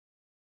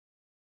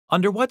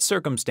Under what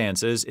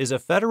circumstances is a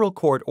federal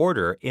court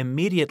order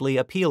immediately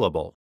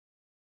appealable?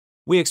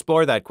 We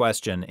explore that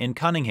question in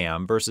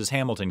Cunningham v.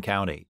 Hamilton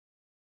County.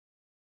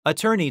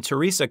 Attorney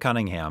Teresa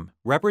Cunningham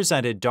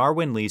represented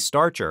Darwin Lee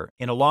Starcher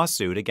in a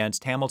lawsuit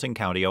against Hamilton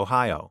County,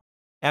 Ohio.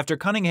 After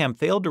Cunningham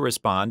failed to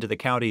respond to the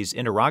county's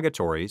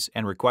interrogatories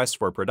and requests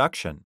for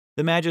production,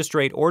 the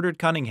magistrate ordered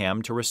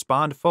Cunningham to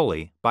respond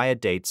fully by a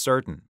date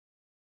certain.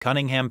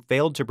 Cunningham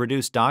failed to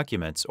produce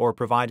documents or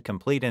provide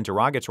complete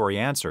interrogatory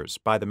answers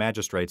by the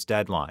magistrate's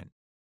deadline.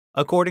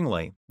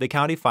 Accordingly, the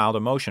county filed a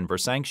motion for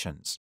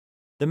sanctions.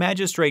 The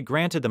magistrate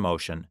granted the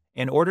motion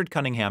and ordered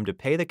Cunningham to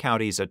pay the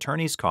county's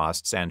attorney's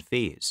costs and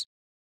fees.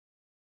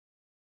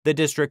 The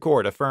district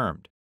court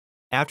affirmed.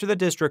 After the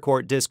district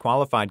court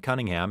disqualified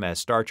Cunningham as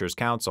Starcher's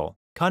counsel,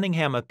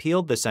 Cunningham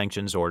appealed the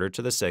sanctions order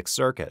to the Sixth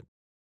Circuit.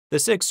 The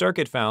Sixth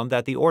Circuit found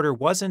that the order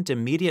wasn't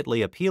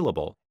immediately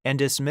appealable and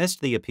dismissed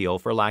the appeal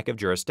for lack of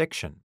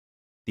jurisdiction.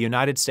 The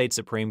United States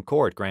Supreme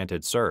Court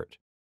granted cert.